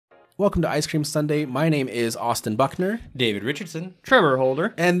Welcome to Ice Cream Sunday. My name is Austin Buckner. David Richardson. Trevor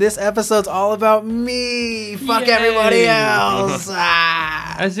Holder. And this episode's all about me. Fuck Yay. everybody else.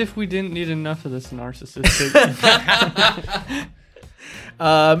 As if we didn't need enough of this narcissistic.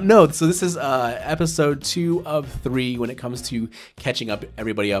 No, so this is episode 2 of 3 when it comes to catching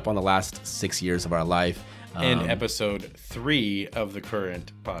everybody up on the last 6 years of our life. And episode 3 of the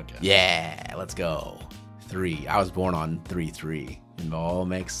current podcast. Yeah, let's go. 3. I was born on 3/3. It all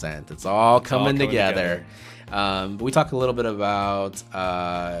makes sense. It's all coming together. But we talk a little bit about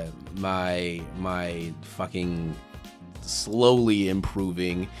my fucking slowly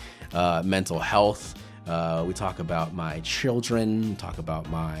improving mental health. We talk about my children. Talk about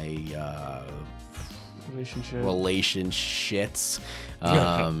my relationships.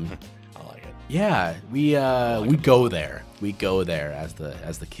 I like it. Yeah, we go there. We go there, as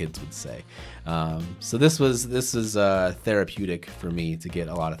the kids would say. So this is therapeutic for me to get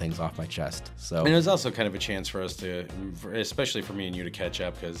a lot of things off my chest. So And it was also kind of a chance for us to, especially for me and you, to catch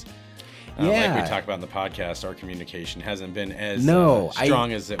up because, like we talked about in the podcast, our communication hasn't been as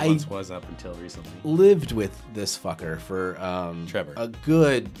strong as it once was up until recently. Lived with this fucker for Trevor. a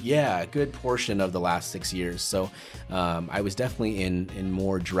good portion of the last 6 years. So I was definitely in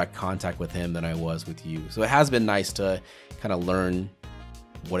more direct contact with him than I was with you. So it has been nice to kind of learn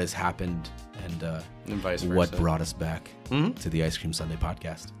what has happened and vice versa. what brought us back to the Ice Cream Sunday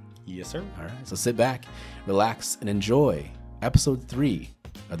podcast. Yes, sir. All right, so sit back, relax, and enjoy episode 3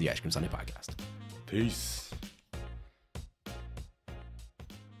 of the Ice Cream Sunday podcast. Peace.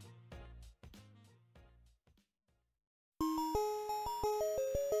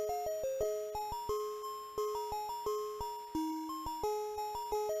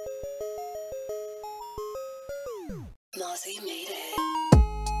 Mossy made it.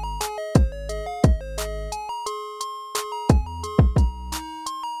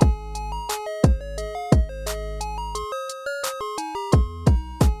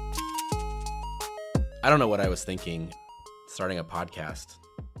 I don't know what I was thinking starting a podcast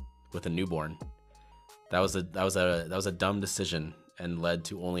with a newborn. That was a dumb decision and led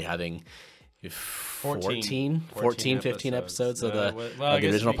to only having 15 episodes of the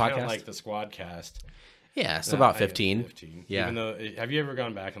original podcast. Like the squad cast. Yeah, so about 15. Yeah. Even though, have you ever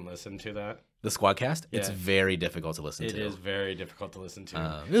gone back and listened to that? The Squadcast? Yeah. It's very difficult to listen to. It is very difficult to listen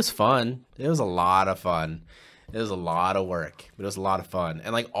to. It was fun. It was a lot of fun. It was a lot of work, but it was a lot of fun.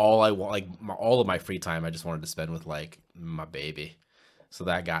 And all of my free time, I just wanted to spend with my baby. So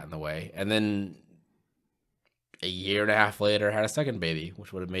that got in the way. And then a year and a half later, I had a second baby,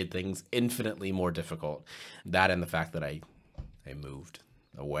 which would have made things infinitely more difficult. That and the fact that I moved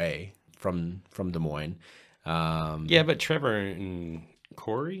away from Des Moines. Yeah, but Trevor and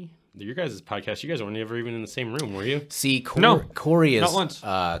Corey, your guys' podcast, you guys weren't ever even in the same room, were you? See, No, Corey is not once.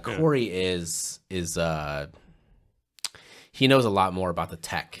 Corey is he knows a lot more about the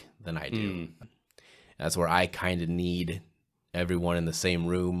tech than I do. That's where I kind of need everyone in the same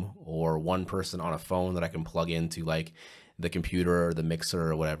room or one person on a phone that I can plug into the computer or the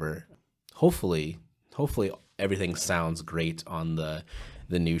mixer or whatever. Hopefully everything sounds great on the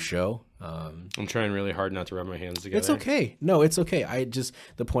new show. I'm trying really hard not to rub my hands together. It's okay. No, it's okay.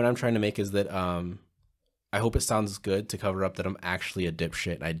 The point I'm trying to make is that I hope it sounds good to cover up that I'm actually a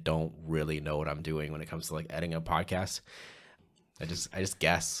dipshit and I don't really know what I'm doing when it comes to editing a podcast. I just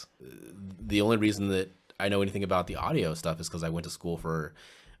guess. The only reason that I know anything about the audio stuff is because I went to school for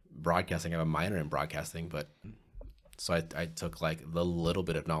broadcasting. I have a minor in broadcasting, but so I took the little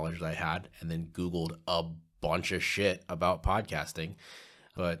bit of knowledge that I had and then Googled a bunch of shit about podcasting.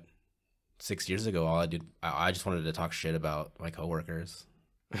 But 6 years ago, all I did, I just wanted to talk shit about my coworkers.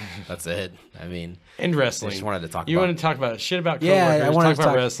 That's it. I mean, and wrestling. I just wanted to talk. You want to talk about shit about coworkers? Yeah, I want talk to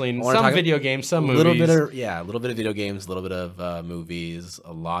about wrestling. Some video games, some movies. A little bit of video games, a little bit of movies.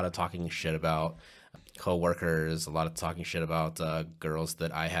 A lot of talking shit about coworkers. A lot of talking shit about girls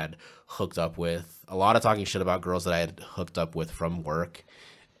that I had hooked up with. A lot of talking shit about girls that I had hooked up with from work.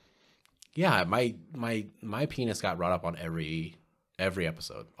 Yeah, my penis got brought up on every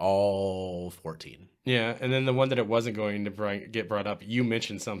episode, all 14. Yeah, and then the one that it wasn't going to get brought up, you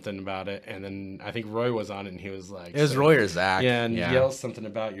mentioned something about it, and then I think Roy was on it, and he was like... It was Roy or Zach. Yeah, and yelled something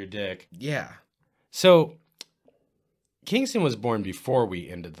about your dick. Yeah. So, Kingston was born before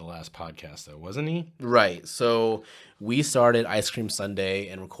we ended the last podcast, though, wasn't he? Right. So, we started Ice Cream Sunday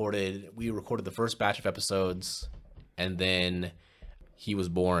and we recorded the first batch of episodes, and then he was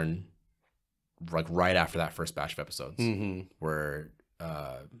born right after that first batch of episodes were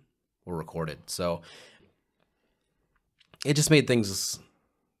recorded. So it just made things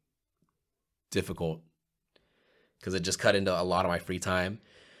difficult because it just cut into a lot of my free time.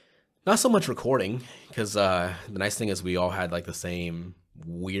 Not so much recording, because the nice thing is we all had like the same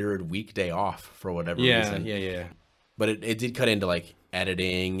weird weekday off for whatever reason. Yeah. But it did cut into like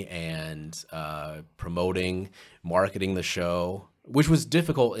editing and promoting, marketing the show, which was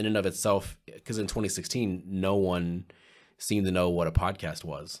difficult in and of itself, because in 2016 no one seemed to know what a podcast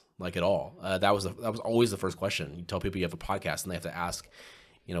was, like, at all. That was always the first question. You tell people you have a podcast and they have to ask,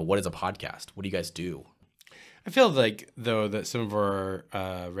 what is a podcast? What do you guys do? I feel like, though, that some of our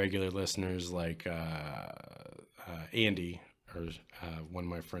regular listeners, like Andy, or one of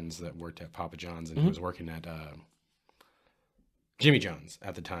my friends that worked at Papa John's, and he was working at Jimmy John's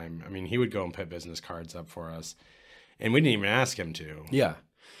at the time. I mean, he would go and put business cards up for us, and we didn't even ask him to. Yeah,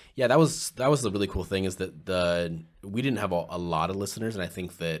 that was the really cool thing, is that we didn't have a lot of listeners, and I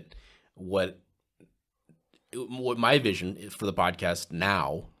think that what my vision for the podcast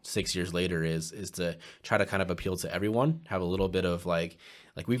now, 6 years later, is to try to kind of appeal to everyone, have a little bit of like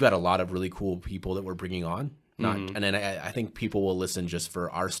we've got a lot of really cool people that we're bringing on. And then I think people will listen just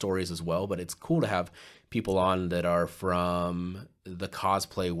for our stories as well, but it's cool to have people on that are from the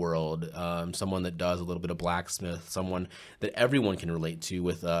cosplay world, someone that does a little bit of blacksmith, someone that everyone can relate to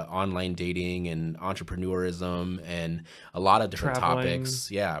with online dating and entrepreneurism and a lot of different topics.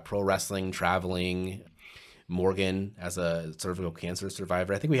 Yeah, pro wrestling, traveling. Morgan as a cervical cancer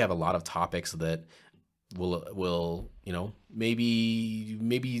survivor. I think we have a lot of topics that will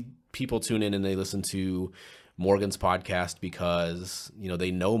maybe people tune in and they listen to Morgan's podcast because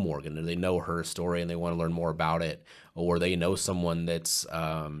they know Morgan and they know her story and they want to learn more about it, or they know someone that's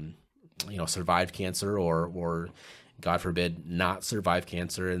survived cancer or God forbid not survive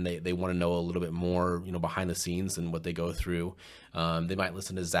cancer, and they want to know a little bit more behind the scenes and what they go through. They might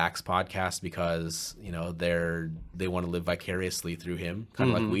listen to Zach's podcast because they want to live vicariously through him, kind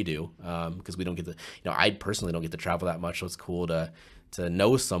of like we do, because we don't get to I personally don't get to travel that much, so it's cool to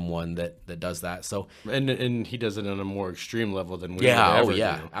know someone that does that. So and he does it on a more extreme level than we do.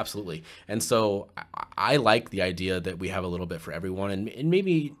 Absolutely. And so I like the idea that we have a little bit for everyone, and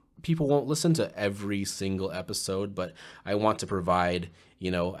maybe people won't listen to every single episode, but I want to provide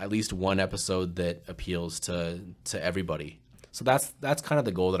at least one episode that appeals to everybody. So that's kind of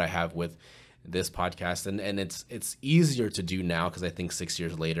the goal that I have with this podcast, and it's easier to do now because I think 6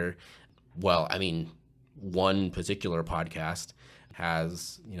 years later, one particular podcast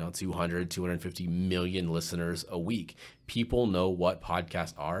has 250 million listeners a week. People know what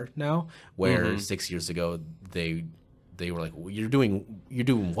podcasts are now, where 6 years ago they were like, you're doing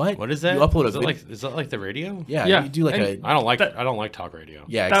what? What is that? You upload is that like the radio? Yeah. You do I don't like talk radio.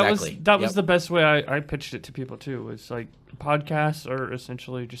 Yeah, exactly. That was the best way I pitched it to people too. Was like podcasts are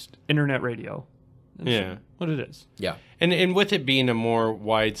essentially just internet radio. That's what it is. Yeah. And with it being a more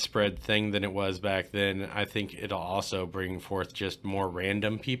widespread thing than it was back then, I think it'll also bring forth just more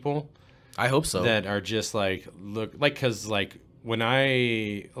random people. I hope so. That are just because when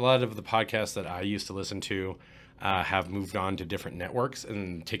a lot of the podcasts that I used to listen to have moved on to different networks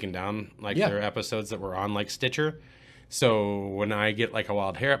and taken down their episodes that were on like Stitcher. So when I get like a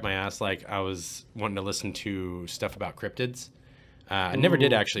wild hair up my ass, like I was wanting to listen to stuff about cryptids. I never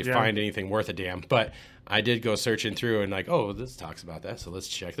did actually find anything worth a damn, but I did go searching through and this talks about that, so let's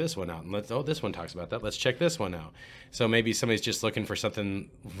check this one out. And this one talks about that, let's check this one out. So maybe somebody's just looking for something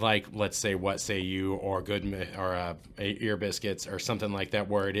like, let's say, What Say You, or Ear Biscuits, or something like that,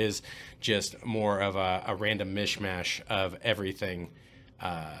 where it is just more of a random mishmash of everything.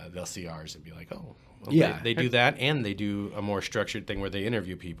 They'll see ours and be like, oh, well, they do that, and they do a more structured thing where they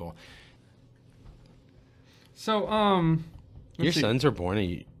interview people. So, your sons are born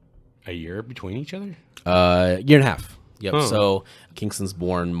a year between each other? Year and a half. Yep. Huh. So Kingston's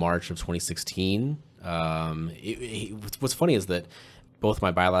born March of 2016. What's funny is that both my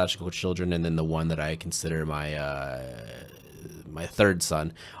biological children and then the one that I consider my my third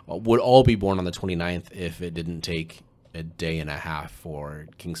son would all be born on the 29th if it didn't take a day and a half for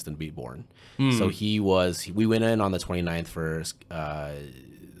Kingston to be born. So we went in on the 29th for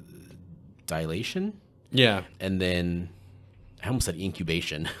dilation. Yeah. And then I almost said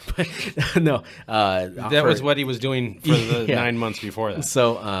incubation, but no. That was what he was doing for the 9 months before that.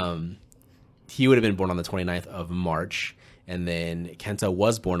 So he would have been born on the 29th of March, and then Kenta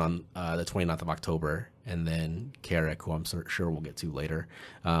was born on the 29th of October, and then Carrick, who I'm sure we'll get to later,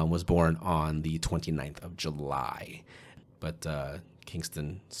 was born on the 29th of July. But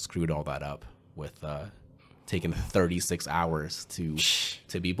Kingston screwed all that up with taken 36 hours to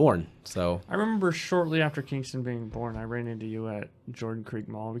be born. So I remember shortly after Kingston being born, I ran into you at Jordan Creek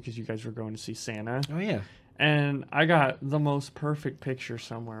Mall because you guys were going to see Santa. Oh yeah. And I got the most perfect picture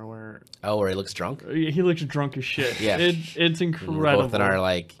somewhere where he looks drunk. He looks drunk as shit. Yeah, it's incredible. We're both in our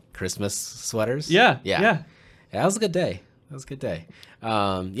Christmas sweaters. Yeah. That was a good day.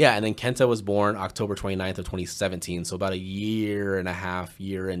 Yeah, and then Kenta was born October 29th of 2017, so about a year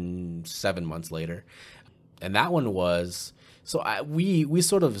and 7 months later. And that one was, we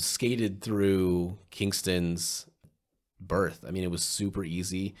sort of skated through Kingston's birth. I mean, it was super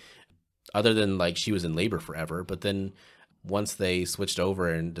easy, other than like she was in labor forever. But then once they switched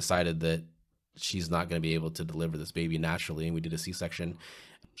over and decided that she's not going to be able to deliver this baby naturally, and we did a C-section,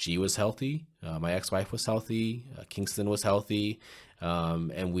 she was healthy. My ex-wife was healthy. Kingston was healthy.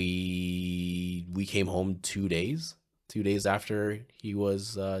 And we came home 2 days after he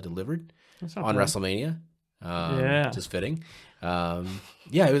was delivered on WrestleMania. Just fitting.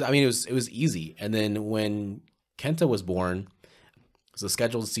 It was easy. And then when Kenta was born, it was a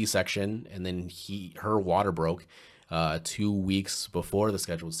scheduled C-section, and then her water broke 2 weeks before the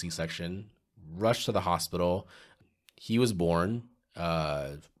scheduled C-section. Rushed to the hospital. He was born.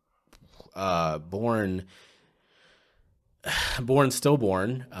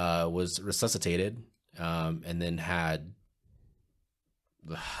 Stillborn, was resuscitated, and then had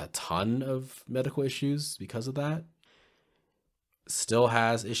a ton of medical issues because of that. Still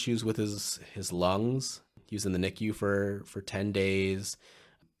has issues with his lungs. He was in the NICU for 10 days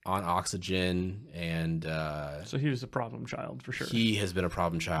on oxygen, and so he was a problem child for sure. He has been a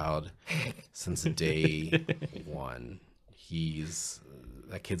problem child since day one.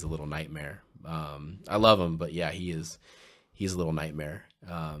 That kid's a little nightmare. I love him, but yeah, he's a little nightmare.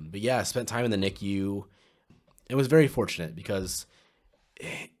 But yeah, I spent time in the NICU. It was very fortunate because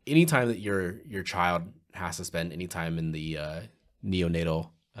anytime that your child has to spend any time in the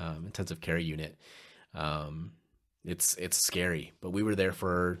neonatal intensive care unit, it's scary. But we were there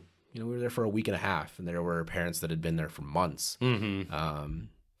for a week and a half, and there were parents that had been there for months. Mm-hmm.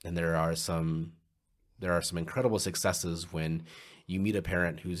 And there are some incredible successes when you meet a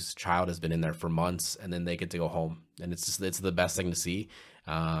parent whose child has been in there for months, and then they get to go home, and it's the best thing to see.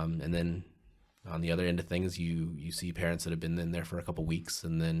 And then on the other end of things, you see parents that have been in there for a couple weeks,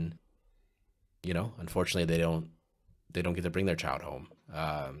 and then, unfortunately they don't get to bring their child home.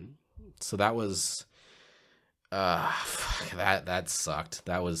 So that was, that sucked.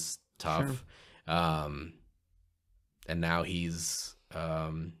 That was tough. Sure. And now he's,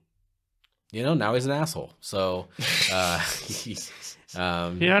 now he's an asshole. So, he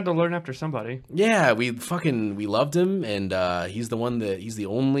had to learn after somebody. Yeah, we loved him, and he's the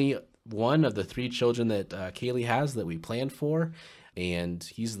only one of the 3 children that Kaylee has that we planned for, and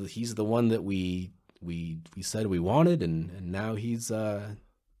he's the one that we said we wanted, and now he's an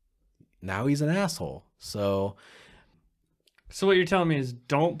asshole. So what you're telling me is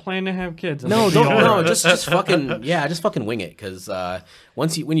don't plan to have kids. No, just fucking wing it, because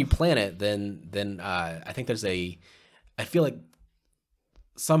when you plan it, then I think I feel like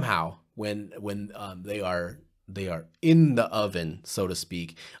somehow when they are in the oven, so to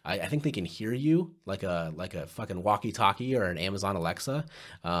speak, I think they can hear you like a fucking walkie-talkie or an Amazon Alexa.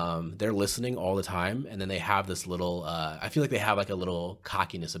 They're listening all the time, and then they have this little I feel like they have like a little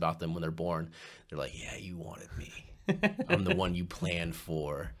cockiness about them when they're born. They're like, yeah, you wanted me. I'm the one you planned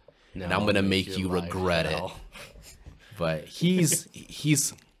for, and I'm gonna make you regret it. But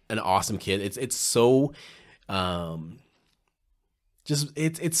he's an awesome kid. It's so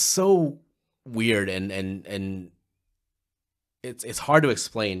it's so weird, and it's hard to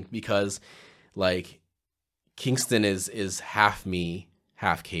explain, because like Kingston is half me,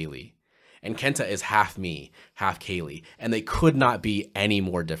 half Kaylee, and Kenta is half me, half Kaylee, and they could not be any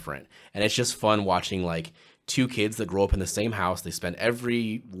more different. And it's just fun watching like 2 kids that grow up in the same house. They spend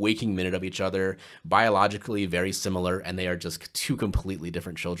every waking minute of each other, biologically very similar, and they are just 2 completely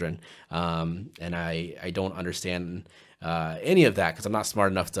different children. And I don't understand any of that, because I'm not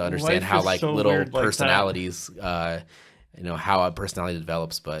smart enough to understand how like so little personalities, how a personality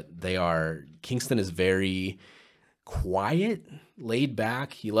develops. But Kingston is very quiet, laid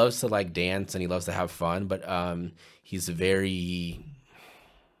back. He loves to like dance, and he loves to have fun, but he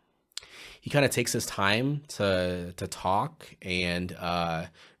kind of takes his time to talk and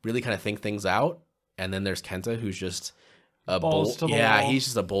really kind of think things out. And then there's Kenta, who's just he's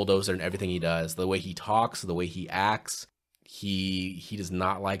just a bulldozer in everything he does. The way he talks, the way he acts. He does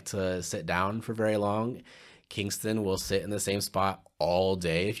not like to sit down for very long. Kingston will sit in the same spot all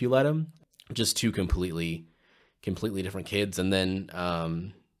day if you let him. Just 2 completely different kids. And then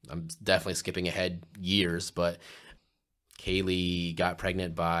I'm definitely skipping ahead years, but Kaylee got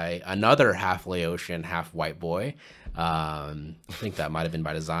pregnant by another half Laotian, half white boy. I think that might have been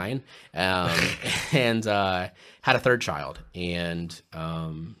by design. And had a 3rd child. And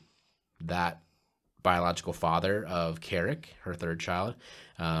that biological father of Carrick, her third child,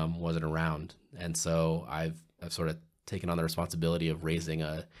 wasn't around. And so I've sort of taken on the responsibility of raising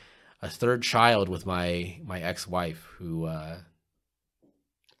a third child with my ex-wife, who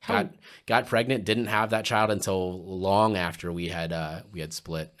got pregnant, didn't have that child until long after we had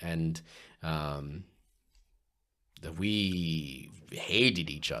split, and we hated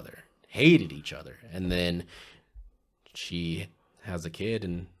each other, and then she has a kid,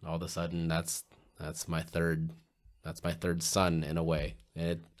 and all of a sudden that's my third son in a way, and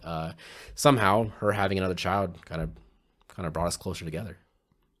it somehow her having another child kind of brought us closer together.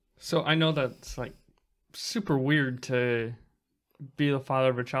 So I know that's like super weird to be the father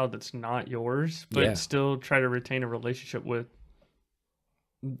of a child that's not yours, but still try to retain a relationship with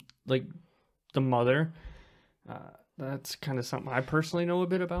like the mother. That's kind of something I personally know a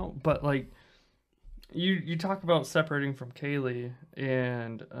bit about. But like you talk about separating from Kaylee,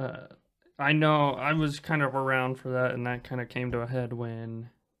 and I know I was kind of around for that, and that kind of came to a head when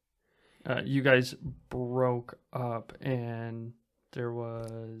you guys broke up, and there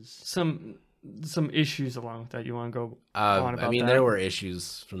was some issues along with that. You want to go on about that? There were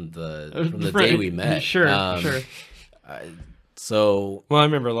issues from the day we met. Sure. So, well, I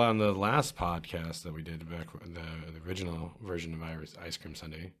remember a lot on the last podcast that we did back, the original version of Ice Cream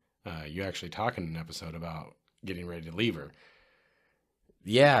Sunday. You actually talk in an episode about getting ready to leave her.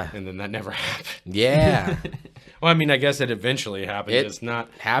 Yeah. And then that never happened. Yeah. Well, I mean, I guess it eventually happened. It's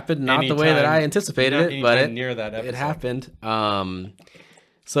not happened not the way that I anticipated it, but near that episode. It happened.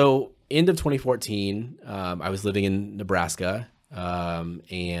 So end of 2014, I was living in Nebraska,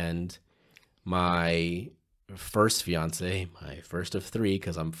 and my first fiance, my first of three,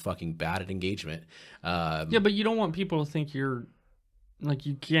 because I'm fucking bad at engagement. Yeah, but you don't want people to think you're like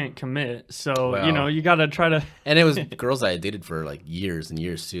you can't commit, so you got to try to. And it was girls I had dated for like years and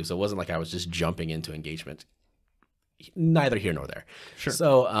years too, so it wasn't like I was just jumping into engagement. Neither here nor there. Sure.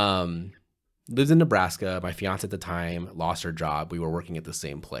 So lived in Nebraska. My fiance at the time lost her job. We were working at the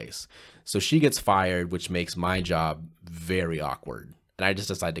same place, so she gets fired, which makes my job very awkward, and I just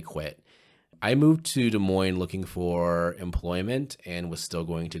decided to quit. I moved to Des Moines looking for employment and was still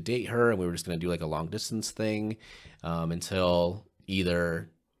going to date her, and we were just going to do like a long distance thing until either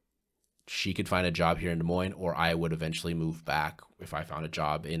she could find a job here in Des Moines or I would eventually move back if I found a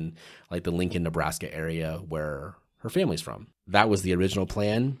job in like the Lincoln, Nebraska area where her family's from. That was the original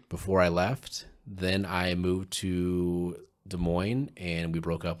plan before I left. Then I moved to Des Moines and we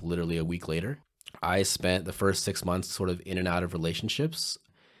broke up literally a week later. I spent the first 6 months sort of in and out of relationships,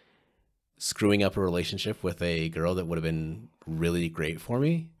 screwing up a relationship with a girl that would have been really great for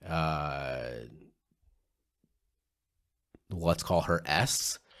me. Let's call her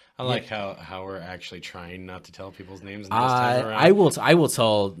S. I like how we're actually trying not to tell people's names this time around. I will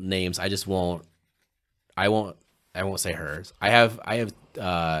tell names. I just won't. I won't say hers. I have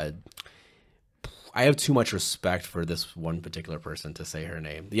too much respect for this one particular person to say her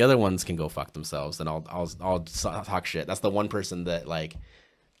name. The other ones can go fuck themselves, and I'll talk shit. That's the one person that like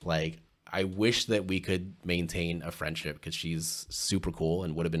I wish that we could maintain a friendship because she's super cool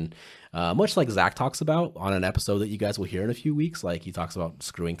and would have been much like Zach talks about on an episode that you guys will hear in a few weeks. Like he talks about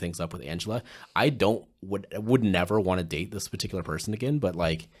screwing things up with Angela. I would never want to date this particular person again, but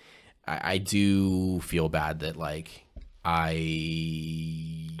like I do feel bad that like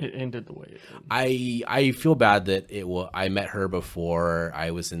it ended the way it did. I feel bad that I met her before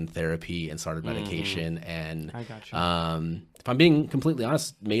I was in therapy and started medication, and I got you. If I'm being completely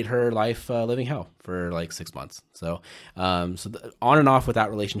honest, made her life living hell for like 6 months. So on and off with that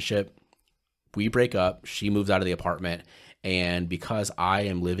relationship, we break up. She moves out of the apartment, and because I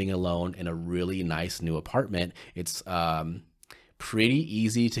am living alone in a really nice new apartment, it's pretty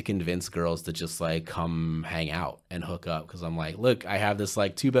easy to convince girls to just like come hang out and hook up, because I'm like, look, I have this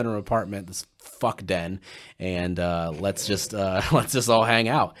like 2-bedroom apartment, this fuck den, and let's just all hang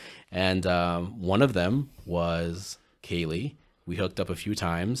out. And one of them was Kaylee. We hooked up a few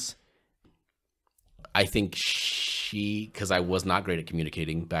times. I think because I was not great at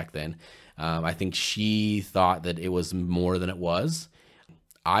communicating back then, I think she thought that it was more than it was.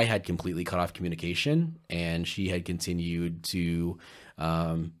 I had completely cut off communication, and she had continued to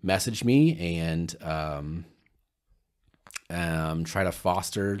message me and try to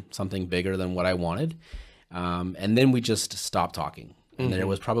foster something bigger than what I wanted. And then we just stopped talking. And there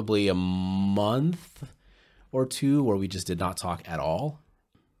was probably a month or two where we just did not talk at all.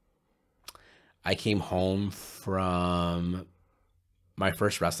 I came home from my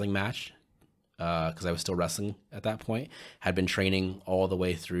first wrestling match because I was still wrestling at that point. Had been training all the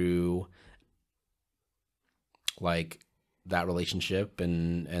way through like that relationship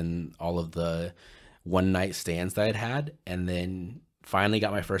and all of the one night stands that I'd had, and then finally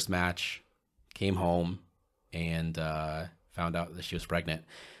got my first match, came home, and found out that she was pregnant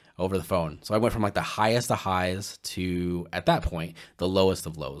over the phone. So I went from like the highest of highs to, at that point, the lowest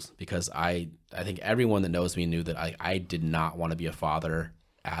of lows, because I think everyone that knows me knew that I did not want to be a father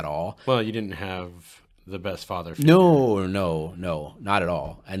at all. Well, you didn't have the best father figure. No, not at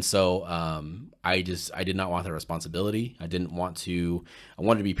all. And so I did not want the responsibility. I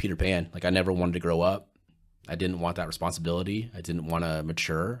wanted to be Peter Pan. Like, I never wanted to grow up. I didn't want that responsibility. I didn't want to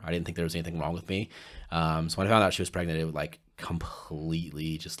mature. I didn't think there was anything wrong with me. So when I found out she was pregnant, it was like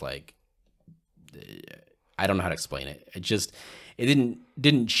completely just like, I don't know how to explain it. It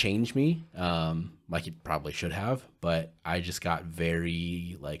didn't change me like it probably should have, but I just got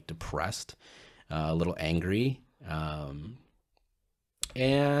very like depressed, a little angry,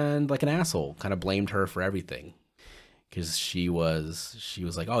 and like an asshole. Kind of blamed her for everything. Because she was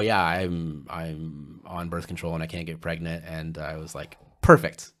like, oh yeah, I'm on birth control and I can't get pregnant, and I was like,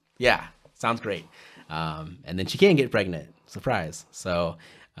 perfect, yeah, sounds great. And then she can't get pregnant, surprise. So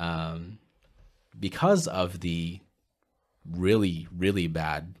because of the really, really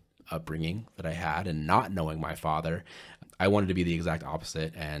bad upbringing that I had and not knowing my father, I wanted to be the exact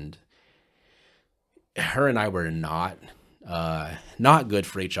opposite, and her and I were not good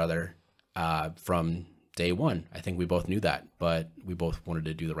for each other from day one. I think we both knew that, but we both wanted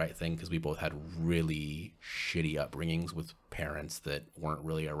to do the right thing because we both had really shitty upbringings with parents that weren't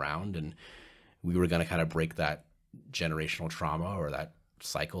really around, and we were going to kind of break that generational trauma or that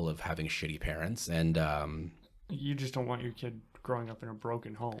cycle of having shitty parents. And you just don't want your kid growing up in a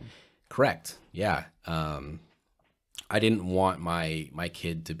broken home. Correct. Yeah. I didn't want my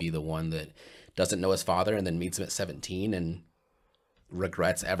kid to be the one that doesn't know his father and then meets him at 17 and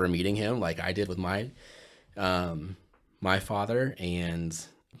regrets ever meeting him, like I did with my father. And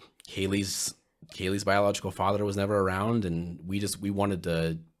Kaylee's biological father was never around, and we wanted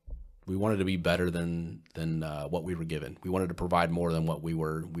to be better than what we were given. We wanted to provide more than what we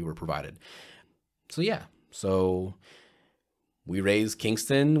were provided. So yeah, so we raised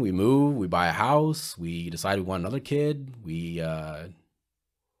Kingston, we moved, we buy a house, we decide we want another kid, we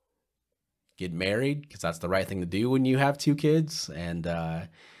get married because that's the right thing to do when you have two kids, and then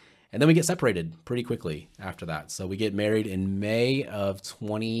we get separated pretty quickly after that. So we get married in May of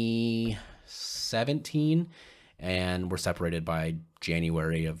 2017, and we're separated by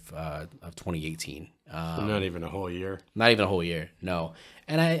January of 2018. So not even a whole year. Not even a whole year, no.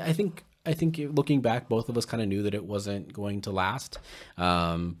 And I think looking back, both of us kind of knew that it wasn't going to last.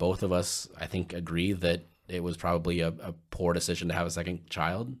 Both of us, I think, agree that it was probably a poor decision to have a second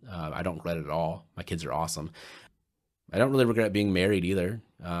child. I don't regret it at all. My kids are awesome. I don't really regret being married either.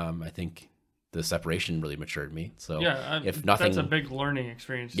 I think the separation really matured me. So yeah, if nothing, that's a big learning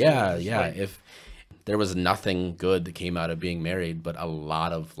experience. Yeah, yeah. Like, if there was nothing good that came out of being married, but a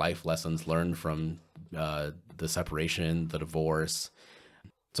lot of life lessons learned from the separation, the divorce.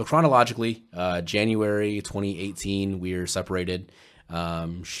 So chronologically, January 2018, we were separated.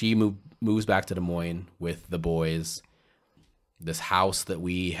 She moves back to Des Moines with the boys. This house that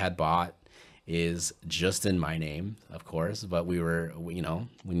we had bought is just in my name, of course, but we were,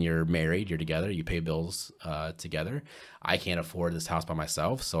 when you're married, you're together, you pay bills together. I can't afford this house by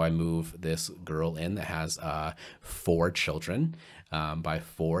myself, so I move this girl in that has 4 children by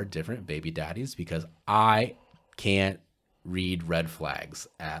 4 different baby daddies, because I can't read red flags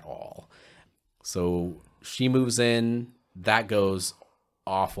at all. So she moves in, that goes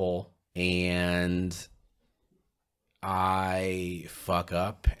awful, and I fuck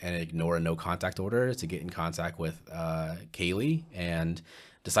up and ignore a no contact order to get in contact with Kaylee and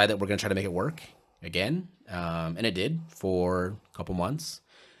decide that we're going to try to make it work again. And it did for a couple months.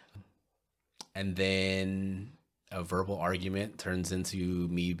 And then a verbal argument turns into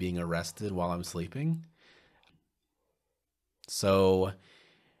me being arrested while I'm sleeping. So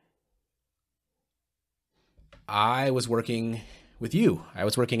I was working with you. I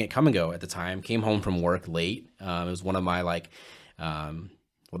was working at Come and Go at the time, came home from work late. It was one of my well,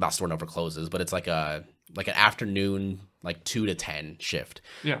 not store never closes, but it's like an afternoon, like 2 to 10 shift.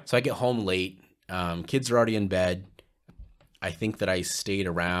 Yeah. So I get home late. Kids are already in bed. I think that I stayed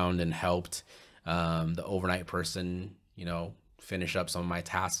around and helped the overnight person, finish up some of my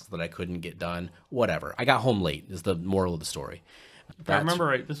tasks that I couldn't get done. Whatever. I got home late is the moral of the story. If I remember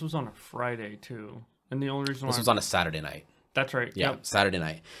right, this was on a Friday too. And the only reason this was on a Saturday night. That's right. Yeah, yep. Saturday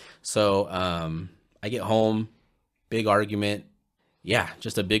night. So I get home, big argument. Yeah,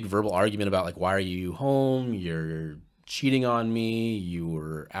 just a big verbal argument about like, why are you home? You're cheating on me. You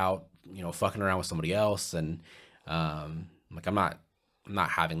were out, fucking around with somebody else. And like, I'm not I'm not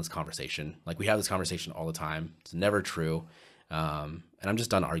having this conversation. Like, we have this conversation all the time. It's never true. And I'm just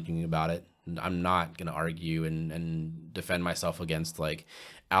done arguing about it. I'm not going to argue and defend myself against like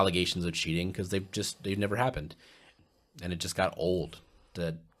allegations of cheating, because they've never happened. And it just got old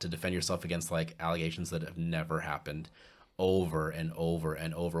to defend yourself against like allegations that have never happened over and over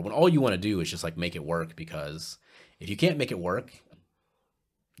and over, when all you want to do is just like make it work. Because if you can't make it work,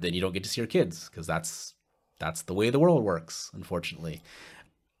 then you don't get to see your kids, because that's the way the world works, unfortunately.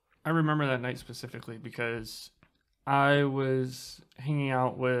 I remember that night specifically because I was hanging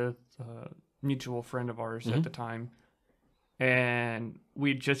out with a mutual friend of ours at the time, and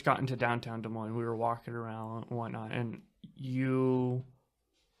we'd just gotten to downtown Des Moines. We were walking around and whatnot, and you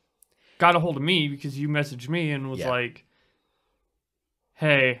got a hold of me because you messaged me and was like,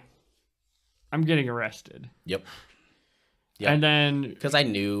 hey, I'm getting arrested. Yep. And then... Because I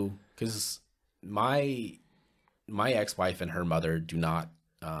knew, because my ex-wife and her mother do not,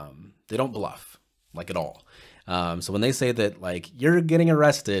 they don't bluff, like, at all. So when they say that, like, you're getting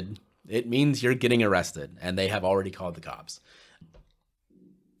arrested, it means you're getting arrested, and they have already called the cops.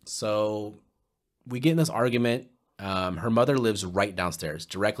 So we get in this argument. Her mother lives right downstairs,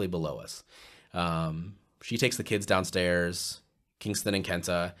 directly below us. She takes the kids downstairs, Kingston and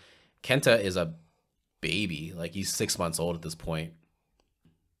Kenta. Kenta is a baby, like he's 6 months old at this point.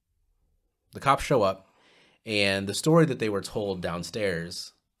 The cops show up, and the story that they were told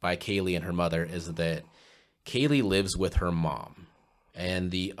downstairs by Kaylee and her mother is that Kaylee lives with her mom, and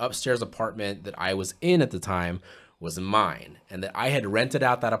the upstairs apartment that I was in at the time was mine, and that I had rented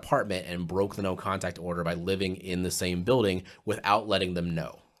out that apartment and broke the no contact order by living in the same building without letting them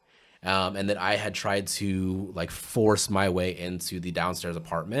know. And that I had tried to like force my way into the downstairs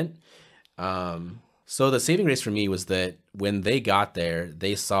apartment. So the saving grace for me was that when they got there,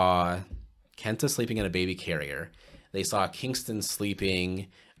 they saw Kenta sleeping in a baby carrier. They saw Kingston sleeping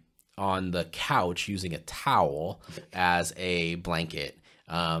on the couch using a towel as a blanket,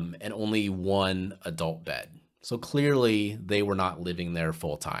 and only one adult bed. So clearly they were not living there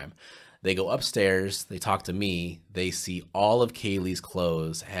full time. They go upstairs, they talk to me, they see all of Kaylee's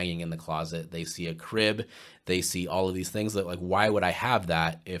clothes hanging in the closet. They see a crib, they see all of these things that, like, why would I have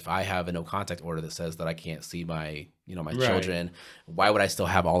that if I have a no contact order that says that I can't see my, my children? Why would I still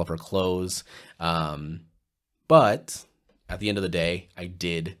have all of her clothes? But at the end of the day,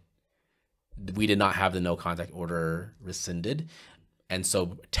 we did not have the no contact order rescinded. And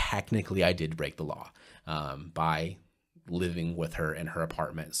so technically I did break the law by living with her in her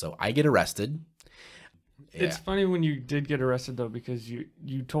apartment. So I get arrested. It's funny when you did get arrested, though, because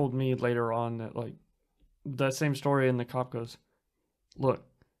you told me later on that, like, that same story, and the cop goes, look,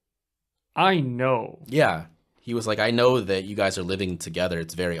 I know. Yeah. He was like, I know that you guys are living together.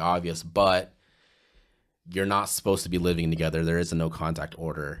 It's very obvious, but you're not supposed to be living together. There is a no contact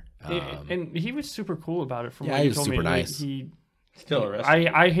order. And he was super cool about it. From what he he was told super me. nice. He still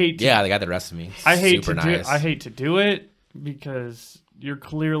arrested. I hate. To, the guy that arrested me. I hate super to nice. I hate to do it because you're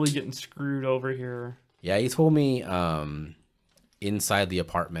clearly getting screwed over here. Yeah, he told me inside the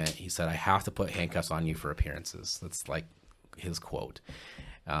apartment, he said, I have to put handcuffs on you for appearances. That's like his quote.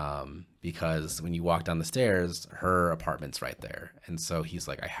 Because when you walk down the stairs, her apartment's right there. And so he's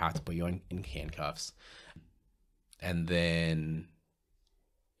like, I have to put you in handcuffs. And then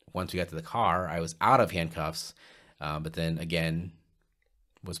once we got to the car, I was out of handcuffs. But then again,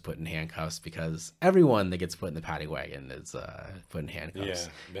 was put in handcuffs because everyone that gets put in the paddy wagon is put in handcuffs.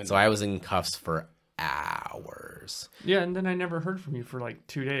 Yeah, so I was in cuffs for hours. Yeah, and then I never heard from you for like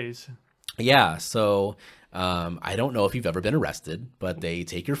 2 days. Yeah, so I don't know if you've ever been arrested, but they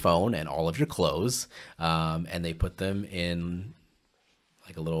take your phone and all of your clothes, and they put them in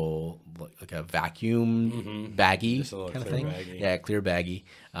like a little, like a vacuum baggie kind of thing. Baggie. Yeah, clear baggie.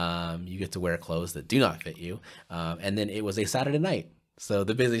 You get to wear clothes that do not fit you. And then it was a Saturday night, so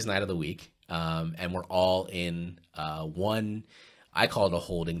the busiest night of the week. And we're all in one, I call it a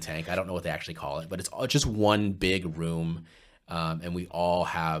holding tank. I don't know what they actually call it, but it's all just one big room. And we all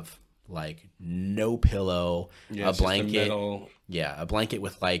have like no pillow, a blanket. A blanket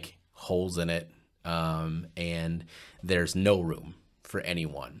with like holes in it. And there's no room for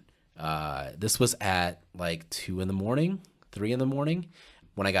anyone. This was at like 2 in the morning, 3 in the morning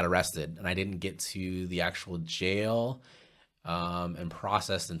when I got arrested, and I didn't get to the actual jail and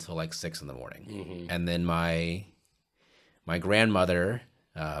processed until like 6 in the morning. And then my grandmother,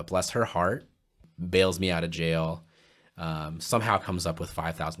 bless her heart, bails me out of jail. Somehow comes up with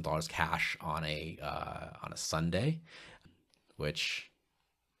 $5,000 cash on a Sunday, which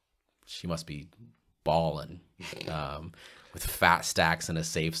she must be balling with fat stacks in a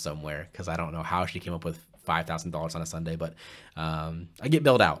safe somewhere, because I don't know how she came up with $5,000 on a Sunday, but I get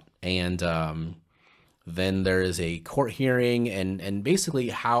bailed out. And then there is a court hearing, and basically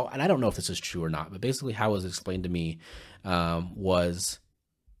how, and I don't know if this is true or not, but basically how it was explained to me was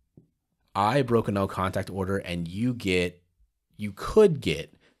I broke a no contact order, and you could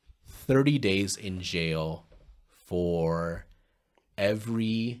get 30 days in jail for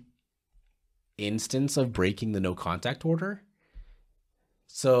every instance of breaking the no contact order.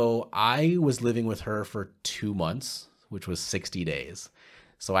 So I was living with her for 2 months, which was 60 days.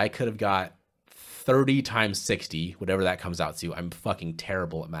 So I could have got 30 times 60, whatever that comes out to. I'm fucking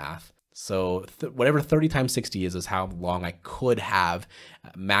terrible at math. So whatever 30 times 60 is how long I could have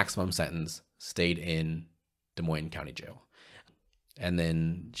maximum sentence stayed in Des Moines County Jail. And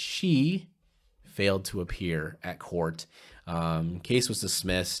then she failed to appear at court. Case was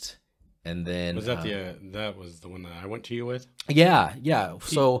dismissed. And then was that that was the one that I went to you with? Yeah.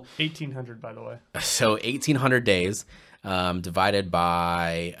 So 1,800, by the way. So 1,800 days divided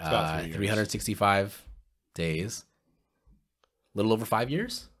by 365 days. A little over 5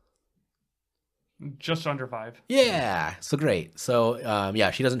 years. Just under 5. Yeah. So great. So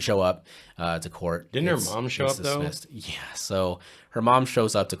she doesn't show up to court. Didn't her mom show up though? Yeah. So her mom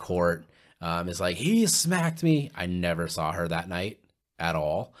shows up to court. Is like, he smacked me. I never saw her that night at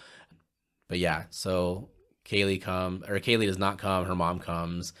all. But yeah, so Kaylee does not come. Her mom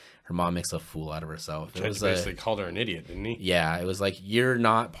comes. Her mom makes a fool out of herself. Judge basically called her an idiot, didn't he? Yeah, it was like, you're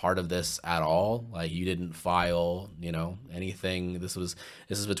not part of this at all. Like, you didn't file, anything. This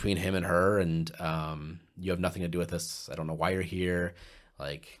is between him and her, and you have nothing to do with this. I don't know why you're here.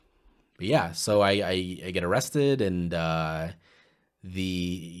 Like, but yeah, so I get arrested, and then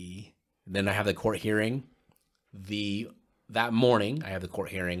I have the court hearing. That morning, I have the court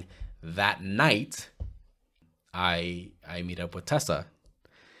hearing. That night, I meet up with Tessa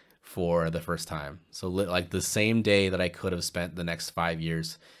for the first time. So like the same day that I could have spent the next 5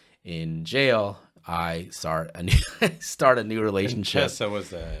 years in jail, I start a new relationship. And Tessa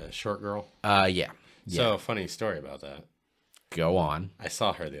was the short girl? Yeah. So funny story about that. Go on. I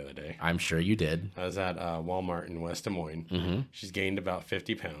saw her the other day. I'm sure you did. I was at Walmart in West Des Moines. Mm-hmm. She's gained about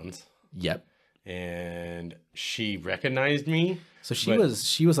 50 pounds. Yep. And she recognized me. So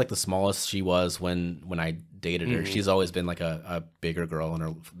she was like the smallest she was when I dated her. She's always been like a bigger girl, and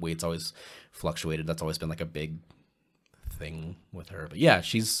her weight's always fluctuated. That's always been like a big thing with her. But yeah,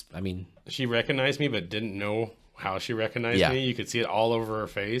 she recognized me, but didn't know how she recognized me. You could see it all over her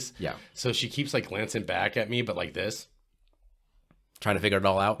face. Yeah. So she keeps like glancing back at me, but like this. Trying to figure it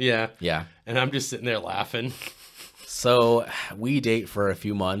all out. Yeah. Yeah. And I'm just sitting there laughing. So we date for a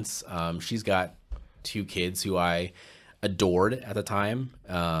few months. She's got 2 kids who I adored at the time.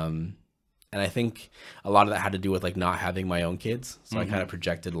 And I think a lot of that had to do with like not having my own kids. So I kind of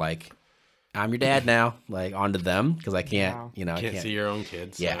projected like, I'm your dad now, like onto them, because I can't, I can't see your own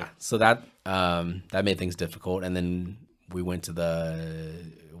kids. Yeah. So that made things difficult. And then we went to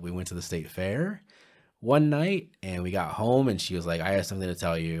the state fair one night, and we got home, and she was like, I have something to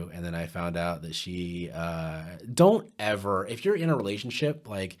tell you. And then I found out that she don't ever, if you're in a relationship,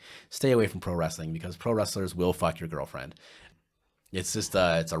 like, stay away from pro wrestling, because pro wrestlers will fuck your girlfriend. It's just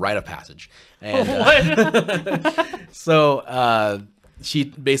it's a rite of passage. And what? So she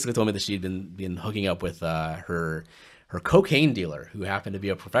basically told me that she'd been hooking up with her cocaine dealer, who happened to be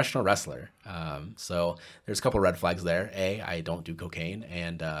a professional wrestler. So there's a couple red flags there. A, I don't do cocaine,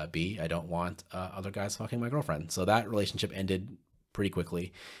 and B, I don't want other guys fucking my girlfriend. So that relationship ended pretty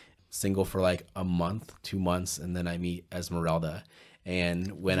quickly. Single for like a month, 2 months, and then I meet Esmeralda.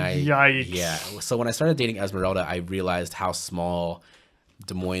 And when Yikes. So when I started dating Esmeralda, I realized how small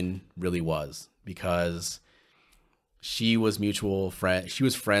Des Moines really was, because she was she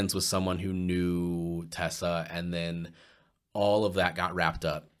was friends with someone who knew Tessa, and then all of that got wrapped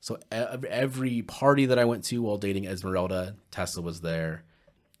up. So every party that I went to while dating Esmeralda, Tessa was there,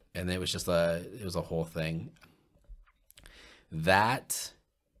 and it was just a whole thing. That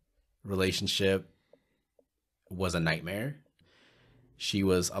relationship was a nightmare. She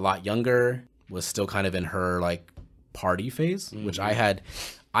was a lot younger, was still kind of in her like party phase, which I had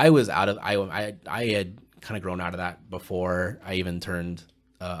kind of grown out of that before I even turned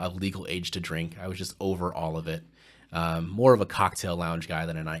of legal age to drink. I was just over all of it. More of a cocktail lounge guy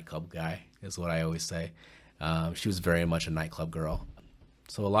than a nightclub guy is what I always say. She was very much a nightclub girl.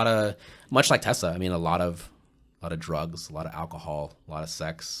 So much like Tessa, I mean, a lot of drugs, a lot of alcohol, a lot of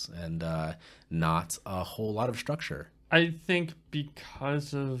sex, and not a whole lot of structure. I think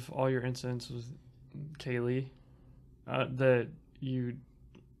because of all your incidents with Kaylee, that you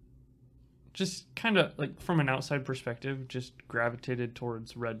just kind of, like, from an outside perspective, just gravitated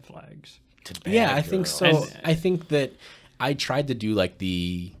towards red flags. to bad Yeah, I girl. think so. I think that I tried to do I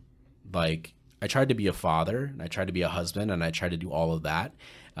tried to be a father, and I tried to be a husband, and I tried to do all of that,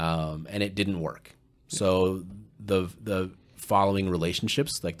 and it didn't work. So the following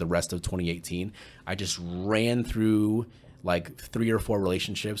relationships, like the rest of 2018, I just ran through like 3 or 4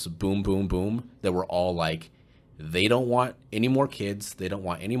 relationships, boom, boom, boom, that were all like, they don't want any more kids, they don't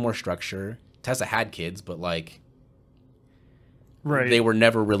want any more structure. Tessa had kids, but like, right, they were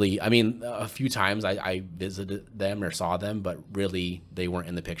never really, I mean, a few times I visited them or saw them, but really they weren't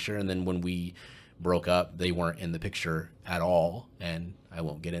in the picture. And then when we broke up, they weren't in the picture at all. And I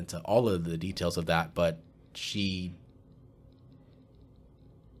won't get into all of the details of that, but she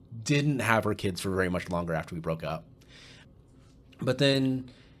didn't have her kids for very much longer after we broke up. But then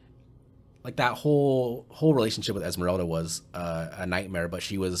like that whole relationship with Esmeralda was a nightmare, but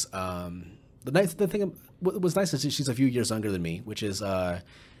she was, the thing what was nice is she's a few years younger than me, which is,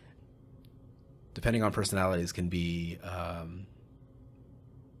 depending on personalities, can be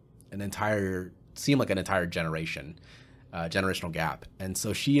seem like an entire generational gap. And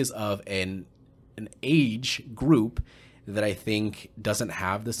so she is of an age group that I think doesn't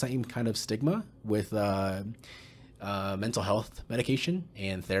have the same kind of stigma with mental health medication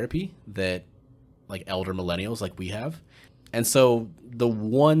and therapy that like elder millennials like we have. And so the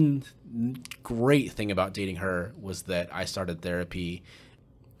one great thing about dating her was that I started therapy,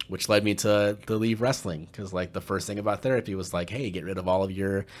 which led me to leave wrestling, because like the first thing about therapy was like, hey, get rid of all of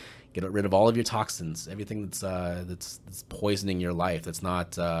your toxins, everything that's poisoning your life, that's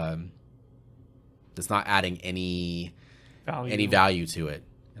not adding any value to it.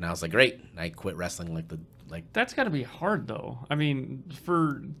 And I was like, great. And I quit wrestling like that's got to be hard though. I mean,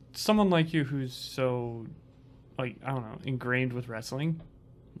 for someone like you who's so like, I don't know, ingrained with wrestling,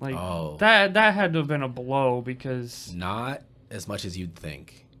 like that had to have been a blow. Because not as much as you'd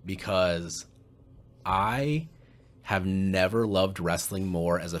think, because I have never loved wrestling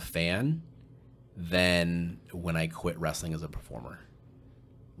more as a fan than when I quit wrestling as a performer.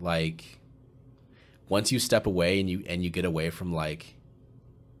 Like, once you step away and you get away from like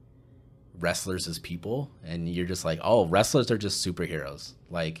wrestlers as people, and you're just like, oh, wrestlers are just superheroes.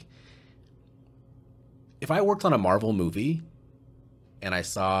 Like, if I worked on a Marvel movie and I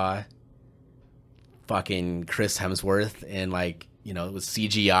saw fucking Chris Hemsworth and like, you know, it was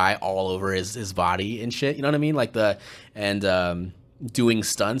CGI all over his body and shit, you know what I mean? Like doing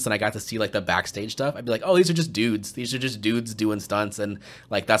stunts, and I got to see like the backstage stuff, I'd be like, oh, these are just dudes. These are just dudes doing stunts. And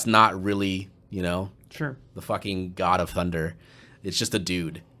like, that's not really, you know, sure, the fucking God of Thunder. It's just a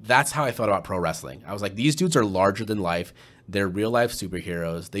dude. That's how I felt about pro wrestling. I was like, these dudes are larger than life. They're real life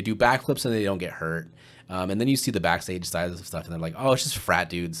superheroes. They do backflips and they don't get hurt. And then you see the backstage side of stuff, and they're like, oh, it's just frat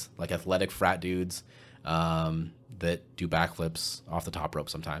dudes, like athletic frat dudes that do backflips off the top rope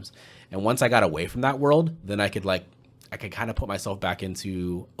sometimes. And once I got away from that world, then I could kind of put myself back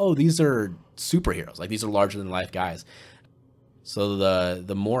into, oh, these are superheroes. Like, these are larger than life guys. So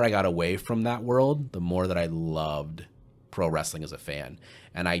the more I got away from that world, the more that I loved pro wrestling as a fan.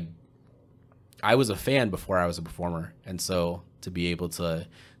 And I was a fan before I was a performer. And so to be able to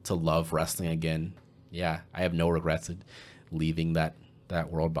love wrestling again, yeah, I have no regrets of leaving that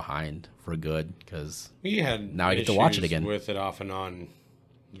world behind for good, because now I get to watch it again. With it off and on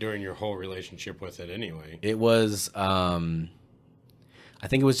during your whole relationship with it anyway. It was, I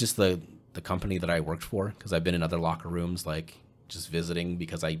think it was just the company that I worked for, because I've been in other locker rooms, like just visiting,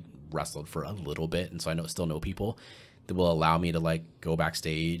 because I wrestled for a little bit. And so I still know people that will allow me to like go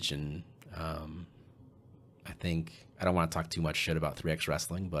backstage. And I think, I don't want to talk too much shit about 3X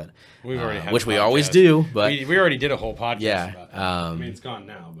Wrestling, but we've already had which we always do. But we already did a whole podcast. Yeah, about that. I mean, it's gone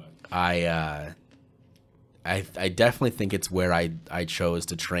now, but I definitely think it's where I chose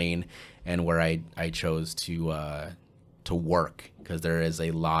to train, and where I chose to work, because there's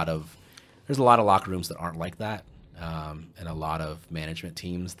a lot of locker rooms that aren't like that, and a lot of management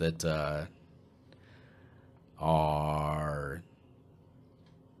teams that are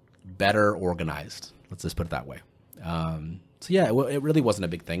better organized. Let's just put it that way. So yeah, it really wasn't a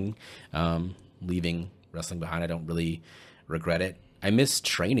big thing, leaving wrestling behind. I don't really regret it. I miss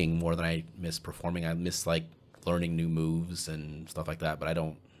training more than I miss performing. I miss like learning new moves and stuff like that, but I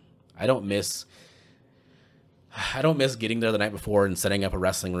don't miss getting there the night before and setting up a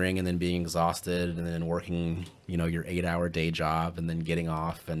wrestling ring and then being exhausted and then working, you know, your 8-hour day job, and then getting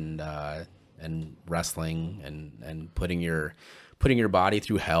off and wrestling and putting your body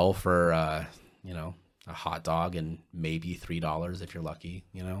through hell for, you know, a hot dog and maybe $3 if you're lucky,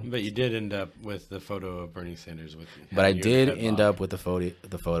 you know. But you did end up with the photo of Bernie Sanders with you. But I did end up with the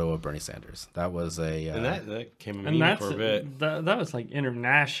photo of Bernie Sanders. That was and that came a meme for a bit. That was like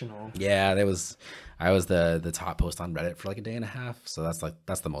international. Yeah, I was the top post on Reddit for like a day and a half. So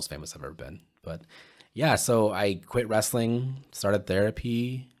that's the most famous I've ever been. But yeah, so I quit wrestling, started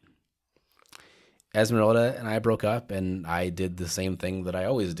therapy. Esmeralda and I broke up, and I did the same thing that I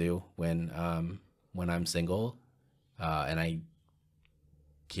always do when I'm single, and I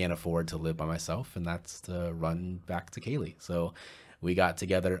can't afford to live by myself, and that's to run back to Kaylee. So we got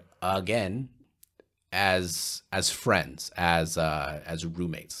together again as friends, as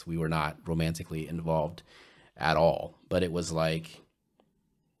roommates. We were not romantically involved at all, but it was like,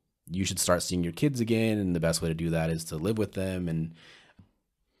 you should start seeing your kids again, and the best way to do that is to live with them. And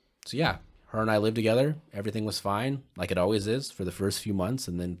so yeah, her and I lived together. Everything was fine, like it always is for the first few months,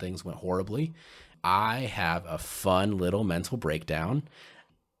 and then things went horribly. I have a fun little mental breakdown,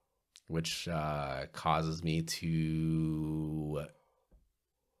 which causes me to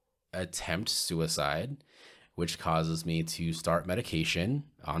attempt suicide, which causes me to start medication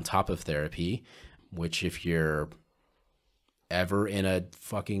on top of therapy, which if you're ever in a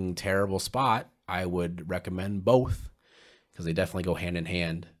fucking terrible spot, I would recommend both because they definitely go hand in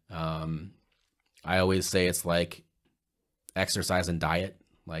hand. I always say it's like exercise and diet.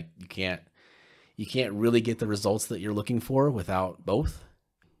 Like you can't really get the results that you're looking for without both.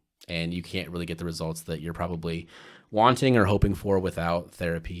 And you can't really get the results that you're probably wanting or hoping for without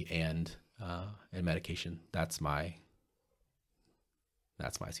therapy and medication. That's my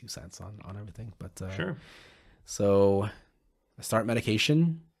 2 cents on everything. But sure. So I start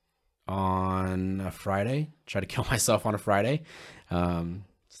medication on a Friday, try to kill myself on a Friday,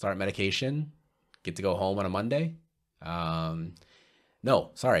 start medication, get to go home on a Monday. Get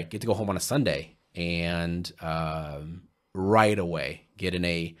to go home on a Sunday, and right away get in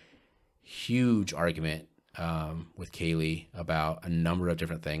a huge argument with Kaylee about a number of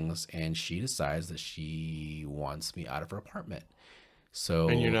different things, and she decides that she wants me out of her apartment. So,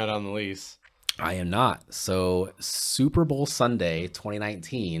 and you're not on the lease. I am not. So Super Bowl Sunday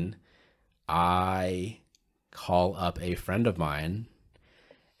 2019, I call up a friend of mine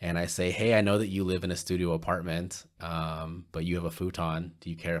and I say, hey, I know that you live in a studio apartment, but you have a futon. Do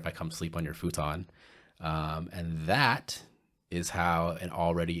you care if I come sleep on your futon? And that is how an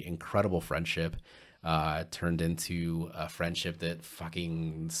already incredible friendship turned into a friendship that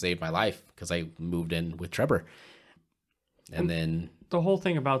fucking saved my life because I moved in with Trevor. And then the whole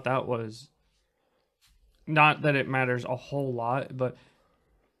thing about that was not that it matters a whole lot, but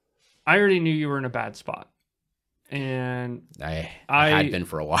I already knew you were in a bad spot. And I had been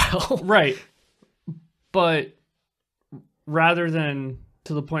for a while. Right. But rather than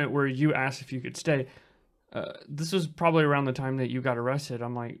to the point where you asked if you could stay, this was probably around the time that you got arrested.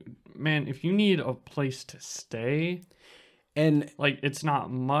 I'm like, man, if you need a place to stay, and like, it's not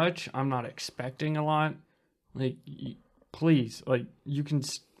much, I'm not expecting a lot. Like, please, like, you can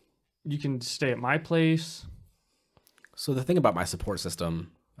stay at my place. So the thing about my support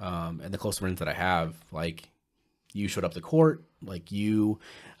system, and the close friends that I have, like, you showed up to court, like you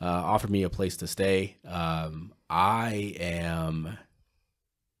offered me a place to stay. I am,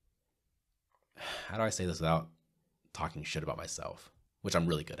 how do I say this without talking shit about myself, which I'm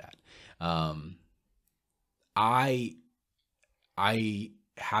really good at? I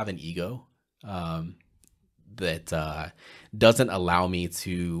have an ego that doesn't allow me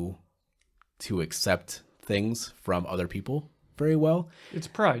to accept things from other people very well. It's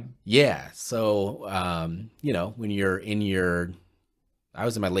pride. Yeah. So, when you're I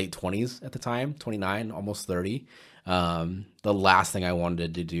was in my late 20s at the time, 29, almost 30. The last thing I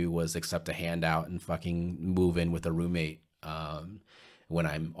wanted to do was accept a handout and fucking move in with a roommate when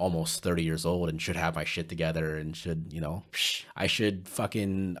I'm almost 30 years old and should have my shit together and I should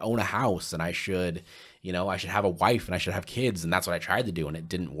fucking own a house and I should have a wife and I should have kids. And that's what I tried to do and it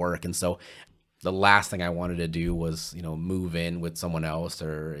didn't work. And so the last thing I wanted to do was, move in with someone else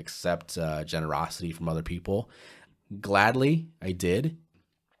or accept generosity from other people. Gladly, I did.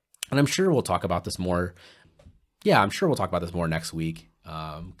 And I'm sure we'll talk about this more. Yeah, I'm sure we'll talk about this more next week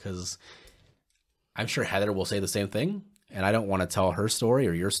because I'm sure Heather will say the same thing. And I don't want to tell her story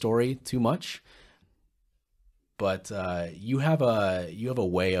or your story too much. But you have a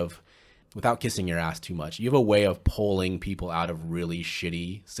way of, without kissing your ass too much, you have a way of pulling people out of really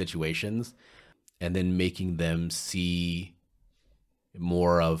shitty situations and then making them see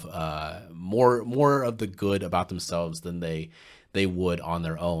more of the good about themselves than they would on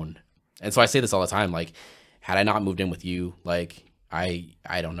their own. And so I say this all the time, like, had I not moved in with you, like, I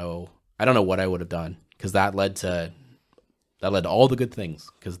don't know what I would have done, because that led to all the good things.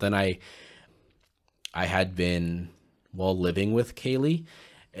 Because then I had been living with Kaylee,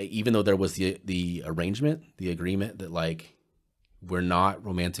 even though there was the arrangement, the agreement that like we're not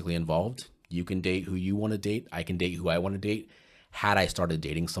romantically involved. You can date who you want to date. I can date who I want to date. Had I started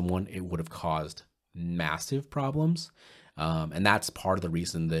dating someone, it would have caused massive problems. And that's part of the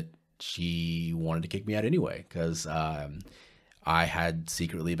reason that she wanted to kick me out anyway, because I had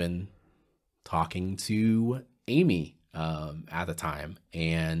secretly been talking to Amy at the time.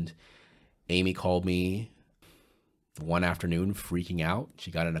 And Amy called me one afternoon freaking out.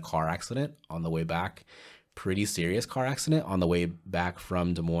 She got in a car accident on the way back. Pretty serious car accident on the way back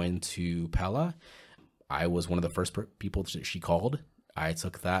from Des Moines to Pella. I was one of the first people that she called. I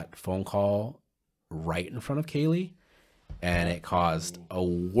took that phone call right in front of Kaylee, and it caused a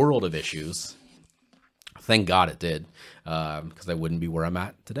world of issues. Thank God it did, because I wouldn't be where I'm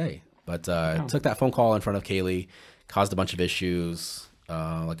at today. But took that phone call in front of Kaylee, caused a bunch of issues.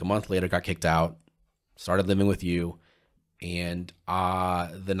 Like a month later, got kicked out, started living with you. And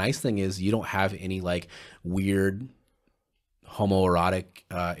the nice thing is you don't have any like weird homoerotic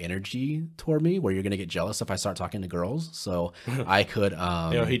energy toward me where you're gonna get jealous if I start talking to girls. So I could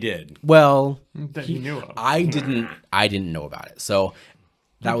he did. Well, that he knew of. I didn't know about it. So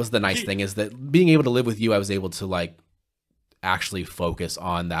that was the nice thing, is that being able to live with you, I was able to like actually focus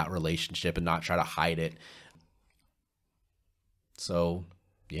on that relationship and not try to hide it. So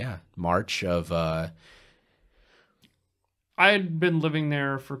yeah, March of I had been living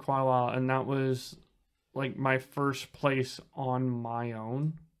there for quite a while, and that was like my first place on my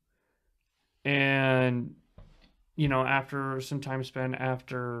own. And, you know, after some time spent,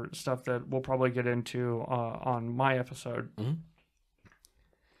 after stuff that we'll probably get into on my episode,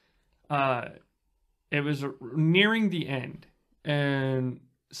 it was nearing the end. And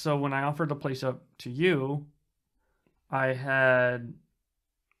so when I offered the place up to you, I had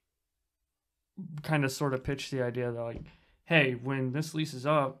kind of sort of pitched the idea that like, hey, when this lease is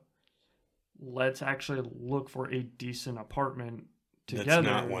up, let's actually look for a decent apartment together. That's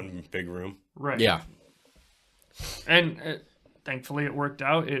not one big room. Right. Yeah. And thankfully it worked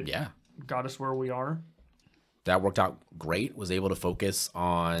out. It Yeah. got us where we are. That worked out great. Was able to focus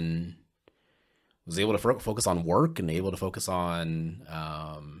on work and able to focus on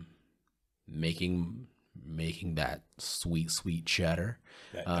making that sweet cheddar.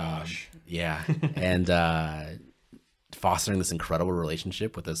 That dosh. Yeah. And fostering this incredible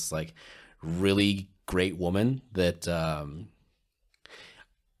relationship with this like really great woman that I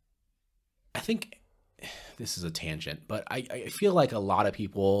think this is a tangent, but I feel like a lot of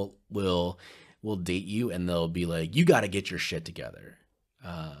people will date you and they'll be like, you got to get your shit together.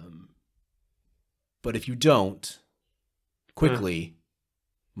 But if you don't, quickly,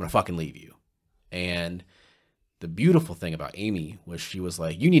 I'm going to fucking leave you. And the beautiful thing about Amy was she was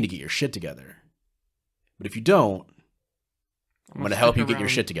like, you need to get your shit together. But if you don't, I'm going to help you get your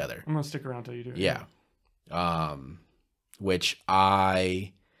shit together. I'm going to stick around till you do it. Yeah. Which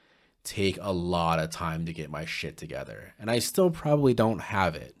I take a lot of time to get my shit together. And I still probably don't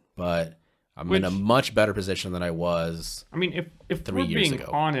have it, but I'm in a much better position than I was. I mean, if 3 we're years being ago.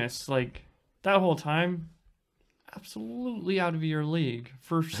 honest, like that whole time, absolutely out of your league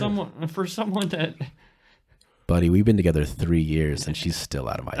for someone that. Buddy, we've been together 3 years and she's still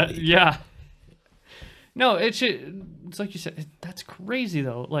out of my league. Yeah. No, it's like you said, that's crazy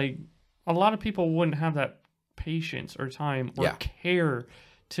though. Like a lot of people wouldn't have that patience or time or care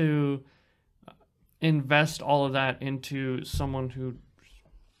to invest all of that into someone who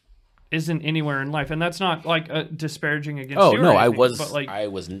isn't anywhere in life. And that's not like disparaging against you. Oh, no, anything, I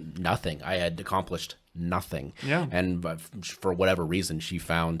was nothing. I had accomplished nothing. Yeah. And for whatever reason, she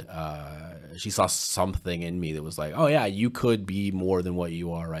found, she saw something in me that was like, oh yeah, you could be more than what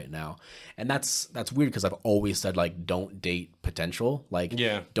you are right now. And that's weird because I've always said like, don't date potential. Like,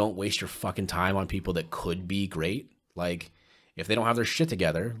 don't waste your fucking time on people that could be great. Like, if they don't have their shit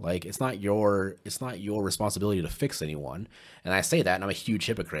together, like it's not your responsibility to fix anyone. And I say that, and I'm a huge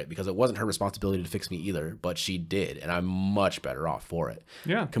hypocrite because it wasn't her responsibility to fix me either, but she did, and I'm much better off for it.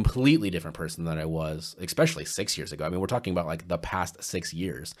 Yeah, completely different person than I was, especially 6 years ago. I mean, we're talking about like the past 6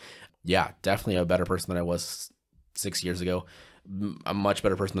 years. Yeah, definitely a better person than I was 6 years ago. A much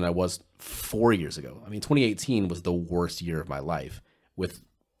better person than I was 4 years ago. I mean, 2018 was the worst year of my life with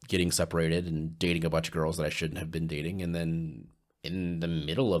getting separated and dating a bunch of girls that I shouldn't have been dating. And then in the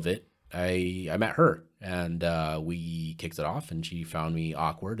middle of it, I met her and we kicked it off, and she found me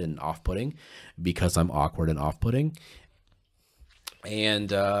awkward and off-putting because I'm awkward and off-putting. And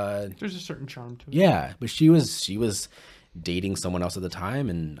there's a certain charm to it. Yeah, but she was dating someone else at the time,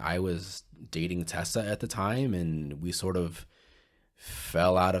 and I was dating Tessa at the time, and we sort of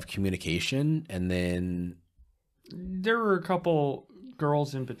fell out of communication. And then there were a couple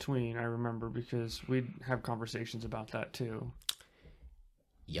girls in between, I remember, because we'd have conversations about that too.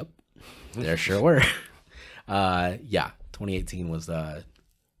 Yep, there sure were. 2018 was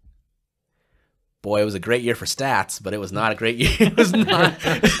boy, it was a great year for stats, but it was not a great year. It was not.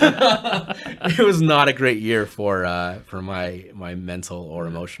 It was not a great year for my mental or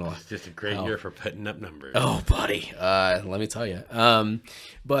emotional. It's just a great year for putting up numbers. Oh, buddy, let me tell you.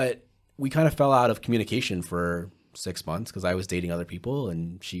 But we kind of fell out of communication for 6 months because I was dating other people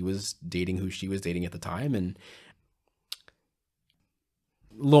and she was dating who she was dating at the time. And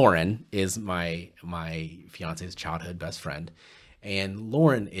Lauren is my fiance's childhood best friend. And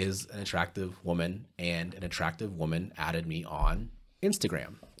Lauren is an attractive woman, and an attractive woman added me on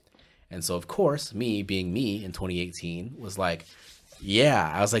Instagram. And so, of course, me being me in 2018 was like,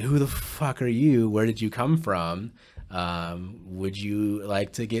 yeah, I was like, who the fuck are you? Where did you come from? Would you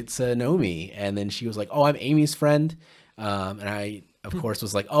like to get to know me? And then she was like, oh, I'm Amy's friend. And I, of course,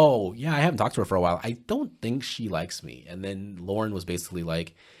 was like, oh, yeah, I haven't talked to her for a while. I don't think she likes me. And then Lauren was basically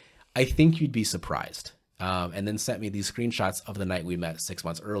like, I think you'd be surprised. And then sent me these screenshots of the night we met 6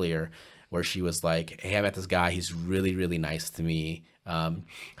 months earlier, where she was like, hey, I met this guy. He's really, really nice to me.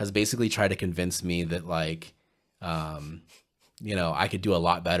 Has basically tried to convince me that, like, I could do a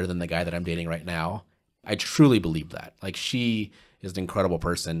lot better than the guy that I'm dating right now. I truly believe that. Like, she is an incredible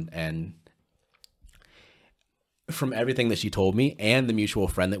person. And from everything that she told me and the mutual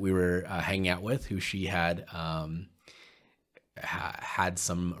friend that we were hanging out with, who she had had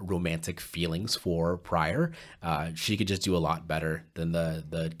some romantic feelings for prior, she could just do a lot better than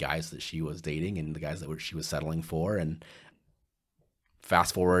the guys that she was dating and the guys that she was settling for. And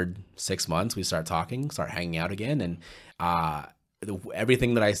fast forward 6 months, we start talking, start hanging out again, and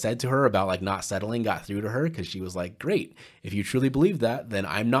everything that I said to her about like not settling got through to her, because she was like, great, if you truly believe that, then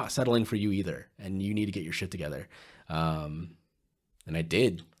I'm not settling for you either, and you need to get your shit together. And I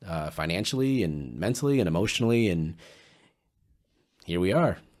did, financially and mentally and emotionally, and here we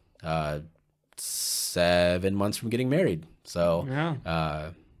are, 7 months from getting married. So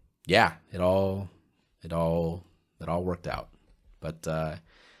yeah, it all worked out. But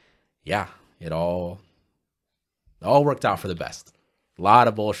yeah, it all worked out for the best. A lot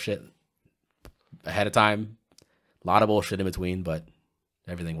of bullshit ahead of time, a lot of bullshit in between, but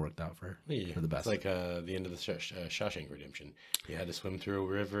everything worked out for the best. It's like the end of the Shawshank Redemption. You had to swim through a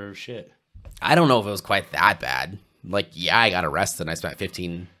river of shit. I don't know if it was quite that bad. Like, yeah, I got arrested and I spent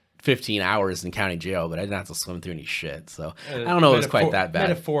 15 hours in county jail, but I didn't have to swim through any shit. So I don't know if it was quite that bad.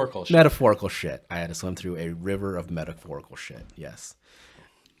 Metaphorical shit. I had to swim through a river of metaphorical shit. Yes.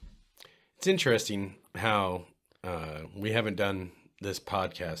 It's interesting how we haven't done this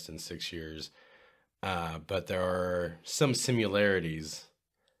podcast in 6 years, but there are some similarities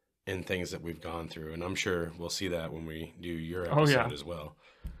in things that we've gone through, and I'm sure we'll see that when we do your episode as well.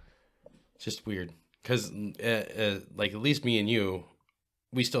 It's just weird. Because, like, at least me and you,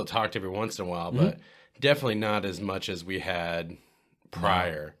 we still talked every once in a while, but definitely not as much as we had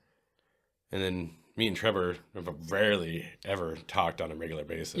prior. No. And then me and Trevor have rarely ever talked on a regular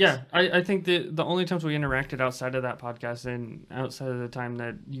basis. Yeah, I think the only times we interacted outside of that podcast and outside of the time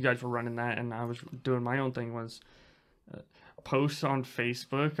that you guys were running that and I was doing my own thing was posts on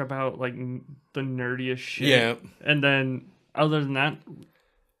Facebook about, like, the nerdiest shit. Yeah. And then, other than that...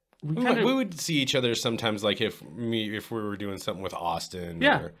 We would see each other sometimes, like if we were doing something with Austin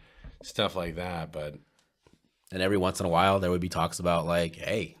or stuff like that. But and every once in a while, there would be talks about like,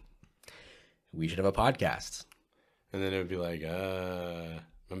 hey, we should have a podcast. And then it would be like,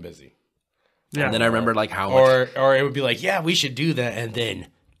 I'm busy. Yeah. And then I remember like how much... Or it would be like, yeah, we should do that. And then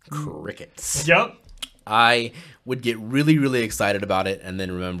crickets. Yep. I would get really, really excited about it and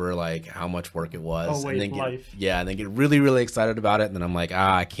then remember like how much work it was. Oh, wait, and then life. And then get really, really excited about it. And then I'm like,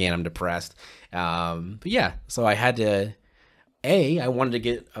 I can't, I'm depressed. But yeah, so I had to, I wanted to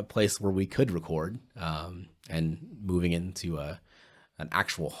get a place where we could record, and moving into an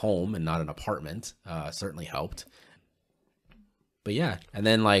actual home and not an apartment certainly helped. But yeah, and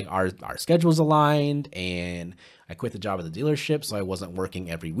then like our schedules aligned, and I quit the job at the dealership, so I wasn't working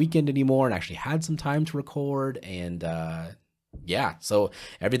every weekend anymore and actually had some time to record. And yeah, so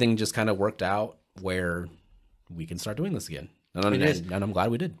everything just kind of worked out where we can start doing this again. And I'm glad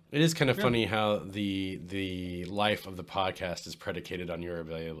we did. It is kind of funny how the life of the podcast is predicated on your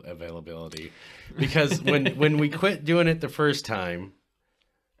availability. Because when we quit doing it the first time,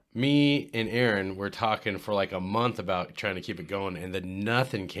 me and Aaron were talking for like a month about trying to keep it going, and then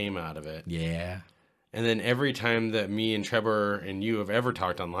nothing came out of it. Yeah. And then every time that me and Trevor and you have ever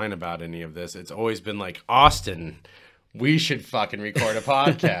talked online about any of this, it's always been like, Austin, we should fucking record a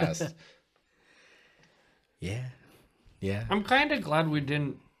podcast. Yeah. Yeah. I'm kind of glad we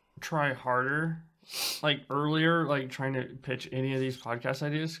didn't try harder, like earlier, like trying to pitch any of these podcast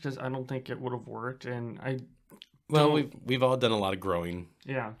ideas, because I don't think it would have worked. And we've all done a lot of growing.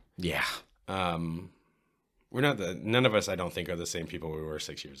 Yeah. Yeah. We're not none of us, I don't think, are the same people we were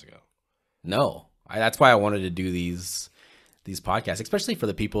 6 years ago. No. That's why I wanted to do these podcasts, especially for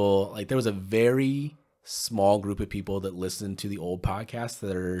the people, like there was a very small group of people that listened to the old podcast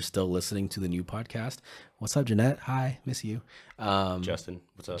that are still listening to the new podcast. What's up, Jeanette? Hi, miss you. Justin,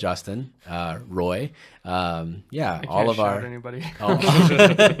 what's up? Justin, Roy. Yeah, I all of can't our anybody.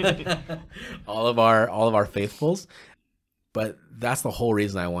 all of our faithfuls. But that's the whole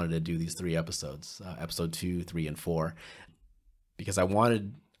reason I wanted to do these 3 episodes, episode 2, 3, and 4, because I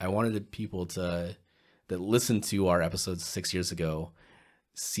wanted the people that listened to our episodes 6 years ago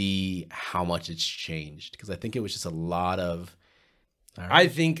see how much it's changed, because I think it was just a lot of. I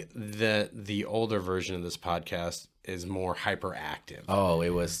think that the older version of this podcast is more hyperactive. Oh, it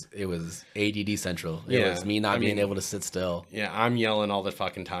was ADD central. It was me not being able to sit still. Yeah, I'm yelling all the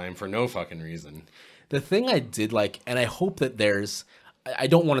fucking time for no fucking reason. The thing I did like, and I hope that I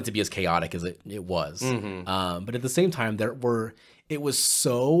don't want it to be as chaotic as it was, but at the same time, it was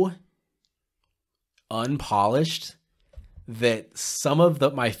so unpolished that some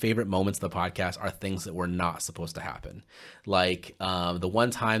of my favorite moments of the podcast are things that were not supposed to happen. Like the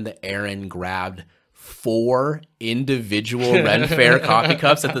one time that Aaron grabbed 4 individual Ren Fair coffee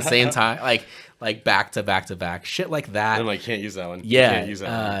cups at the same time, like back to back to back, shit like that. I'm like, can't use that one. Yeah, can't use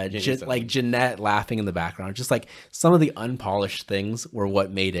that one. Like Jeanette laughing in the background, just like some of the unpolished things were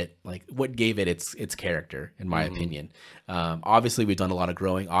what made it, like what gave it its character, in my opinion. Obviously, we've done a lot of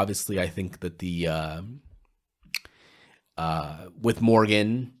growing. Obviously, I think that the with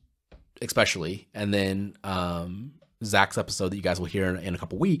Morgan, especially, and then Zach's episode that you guys will hear in a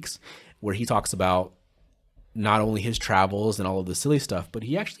couple weeks, where he talks about not only his travels and all of the silly stuff, but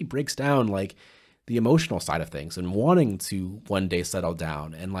he actually breaks down like the emotional side of things and wanting to one day settle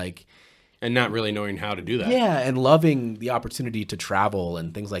down and not really knowing how to do that. Yeah, and loving the opportunity to travel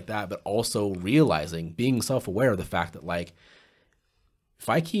and things like that, but also being self-aware of the fact that like if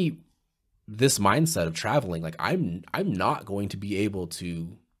I keep this mindset of traveling, like I'm not going to be able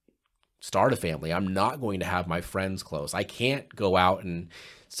to start a family. I'm not going to have my friends close. I can't go out and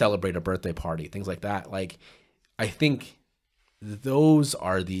celebrate a birthday party, things like that. Like, I think those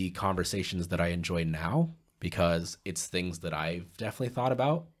are the conversations that I enjoy now, because it's things that I've definitely thought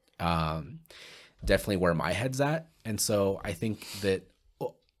about, definitely where my head's at. And so I think that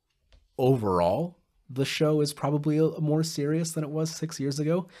overall, the show is probably more serious than it was 6 years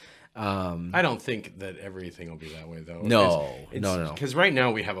ago. I don't think that everything will be that way, though. No. Because right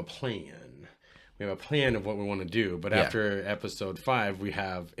now we have a plan. We have a plan of what we want to do. But after episode 5, we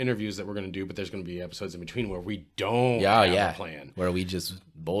have interviews that we're going to do. But there's going to be episodes in between where we don't have a plan. Where we just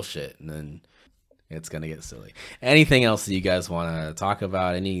bullshit, and then it's going to get silly. Anything else that you guys want to talk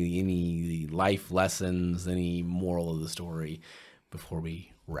about? Any life lessons? Any moral of the story before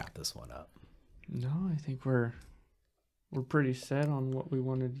we wrap this one up? No, I think we're pretty set on what we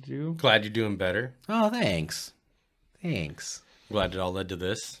wanted to do. Glad you're doing better. Oh, thanks. Glad it all led to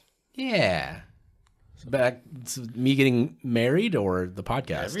this. Yeah. Back to me getting married or the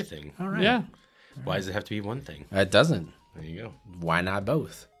podcast? Everything. All right. Yeah. Why does it have to be one thing? It doesn't. There you go. Why not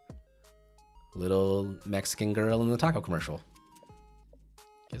both? Little Mexican girl in the taco commercial.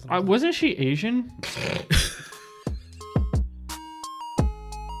 Wasn't she Asian?